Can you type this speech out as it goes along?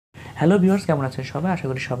Hello viewers, কেমন আছেন সবাই? আশা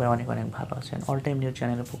করি সবাই অনেক অনেক ভালো আছেন। অল টাইম নিউজ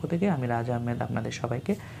চ্যানেলের পক্ষ থেকে আমি রাজ আহমেদ আপনাদের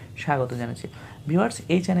সবাইকে স্বাগত জানাচ্ছি। ভিউয়ার্স,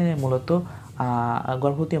 এই চ্যানেলে মূলত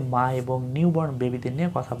গর্ভবতী মা এবং নিউবর্ন বেবিদের নিয়ে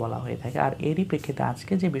কথা বলা হয়ে থাকে। আর এরই প্রেক্ষিতে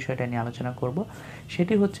আজকে যে বিষয়টা নিয়ে আলোচনা করব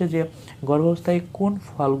সেটি হচ্ছে যে গর্ভাবস্থায় কোন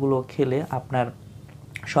ফলগুলো খেলে আপনার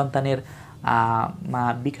সন্তানের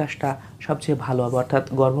বিকাশটা সবচেয়ে ভালো হবে, অর্থাৎ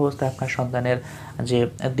গর্ভাবস্থায় আপনার সন্তানের যে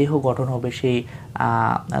দেহ গঠন হবে সেই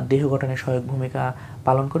দেহ গঠনের সহায়ক ভূমিকা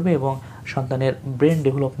পালন করবে এবং সন্তানের ব্রেন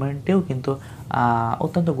ডেভেলপমেন্টেও কিন্তু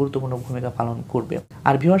অত্যন্ত গুরুত্বপূর্ণ ভূমিকা পালন করবে।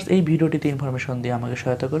 আর ভিউয়ার্স, এই ভিডিওটিতে ইনফরমেশন দিয়ে আমাকে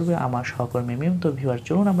সহায়তা করবে আমার সহকর্মী মিম। তো ভিউয়ার্স,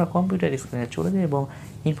 চলুন আমরা কম্পিউটার স্ক্রিনে চলে যাই এবং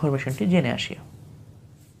ইনফরমেশনটি জেনে আসি।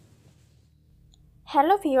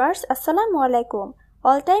 হ্যালো ভিউয়ার্স, আসসালামু আলাইকুম।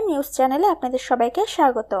 অল টাইম নিউজ চ্যানেলে আপনাদের সবাইকে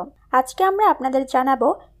স্বাগত। আজকে আমরা আপনাদের জানাবো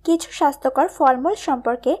কিছু স্বাস্থ্যকর ফলমূল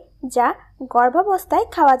সম্পর্কে যা গর্ভাবস্থায়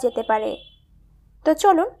খাওয়া যেতে পারে। তো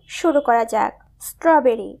চলুন শুরু করা যাক।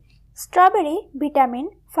 স্ট্রবেরি ভিটামিন,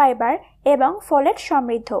 ফাইবার এবং ফোলেট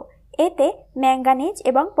সমৃদ্ধ। এতে ম্যাঙ্গানিজ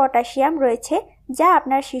এবং পটাশিয়াম রয়েছে যা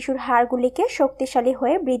আপনার শিশুর হাড়গুলিকে শক্তিশালী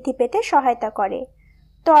হয়ে বৃদ্ধি পেতে সহায়তা করে।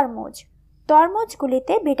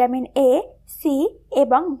 তরমুজগুলিতে ভিটামিন এ, সি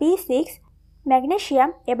এবং বি6, ম্যাগনেসিয়াম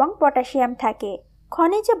এবং পটাশিয়াম থাকে।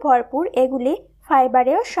 খনিজে ভরপুর, এগুলি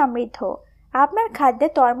ফাইবারেও সমৃদ্ধ। আপনার খাদ্যে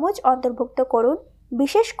তরমুজ অন্তর্ভুক্ত করুন,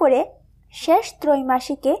 বিশেষ করে শেষ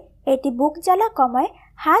ত্রৈমাসিকে এটি বুক জ্বালা কমায়,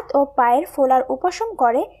 হাত ও পায়ের ফোলার উপশম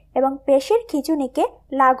করে এবং পেশির খিঁচুনিকে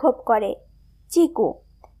লাঘব করে।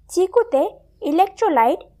 চিকুতে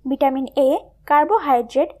ইলেকট্রোলাইট, ভিটামিন এ,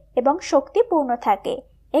 কার্বোহাইড্রেট এবং শক্তিপূর্ণ থাকে।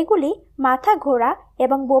 এগুলি মাথা ঘোরা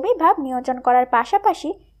এবং বমি ভাব নিয়ন্ত্রণ করার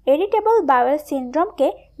পাশাপাশি ইরিটেবল বাওয়েল সিনড্রোমকে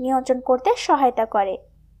নিয়ন্ত্রণ করতে সহায়তা করে।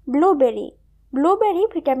 Blueberry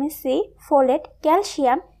vitamin C, folate,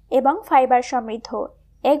 calcium এবং ফাইবার সমৃদ্ধ।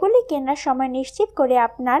 এগুলি কেনার সময় নিশ্চিত করে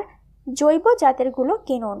আপনার জৈব জাতেরগুলো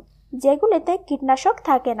কিনুন, যেগুলিতে কীটনাশক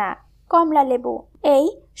থাকে না। কমলালেবু, এই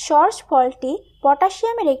সর্স ফলটি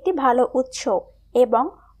পটাশিয়ামের একটি ভালো উৎস এবং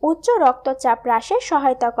উচ্চ রক্তচাপ হ্রাসে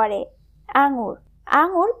সহায়তা করে।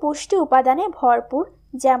 আঙুর পুষ্টি উপাদানে ভরপুর,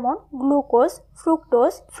 যেমন glucose,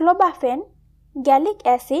 fructose, ফ্লোবাফেন, gallic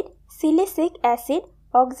acid, silicic acid,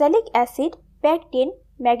 oxalic acid, pectin,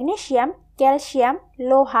 magnesium, calcium,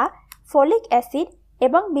 লোহা, ফলিক অ্যাসিড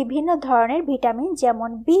এবং বিভিন্ন ধরনের ভিটামিন যেমন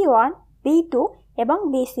বি1, বি2 এবং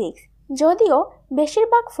বি6। যদিও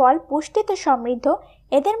বেশিরভাগ ফল পুষ্টিতে সমৃদ্ধ,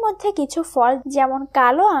 এদের মধ্যে কিছু ফল যেমন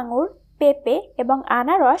কালো আঙুর, পেঁপে এবং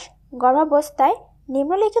আনারস গর্ভাবস্থায়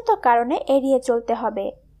নিম্নলিখিত কারণে এড়িয়ে চলতে হবে।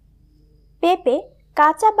 পেঁপে,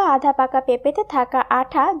 কাঁচা বা আধা পাকা পেঁপেতে থাকা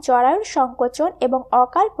আঠা জরায়ুর সংকোচন এবং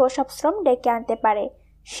অকাল প্রসবশ্রম ডেকে আনতে পারে।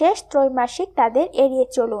 শেষ ত্রৈমাসিক তাদের এড়িয়ে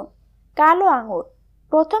চলুন। কালো আঙুর,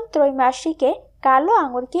 প্রথম ত্রৈমাসিকে কালো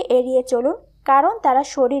আঙুরকে এড়িয়ে চলুন কারণ তারা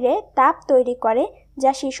শরীরে তাপ তৈরি করে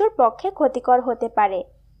যা শিশুর পক্ষে ক্ষতিকর হতে পারে।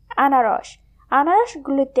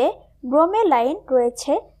 আনারসগুলিতে ব্রোমেলাইন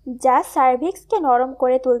রয়েছে যা সার্ভিক্সকে নরম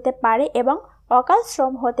করে তুলতে পারে এবং অকাল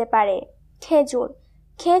শ্রম হতে পারে।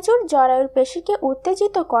 খেজুর জরায়ুর পেশিকে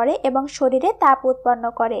উত্তেজিত করে এবং শরীরে তাপ উৎপন্ন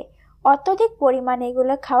করে। অত্যধিক পরিমাণে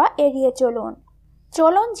এগুলো খাওয়া এড়িয়ে চলুন।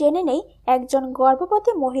 জেনে নেই একজন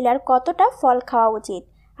গর্ভবতী মহিলার কতটা ফল খাওয়া উচিত।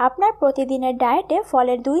 আপনার প্রতিদিনের ডায়েটে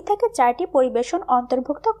ফলের 2 থেকে 4টি পরিবেশন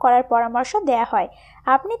অন্তর্ভুক্ত করার পরামর্শ দেওয়া হয়।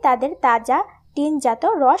 আপনি তাদের তাজা, টিনজাত,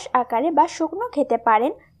 রস আকারে বা শুকনো খেতে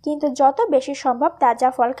পারেন, কিন্তু যত বেশি সম্ভব তাজা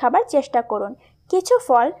ফল খাবার চেষ্টা করুন। কিছু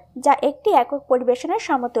ফল যা একটি একক পরিবেশনের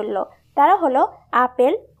সমতুল্য, তারা হলো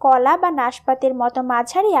আপেল, কলা বা নাশপাতির মতো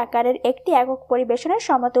মাঝারি আকারের একটি একক পরিবেশনের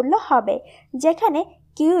সমতুল্য হবে, যেখানে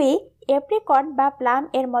কিউই, এপ্রিকট বা প্লাম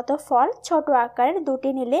এর মতো ফল ছোট আকারের 2টি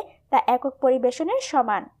নিলে তা একক পরিবেশনের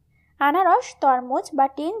সমান। আনারস, তরমুজ বা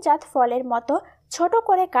টিনজাত ফলের মতো ছোট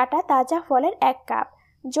করে কাটা তাজা ফলের 1 কাপ।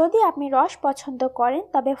 যদি আপনি রস পছন্দ করেন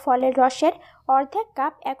তবে ফলের রসের অর্ধেক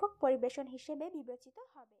কাপ একক পরিবেশন হিসেবে বিবেচিত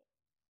হবে।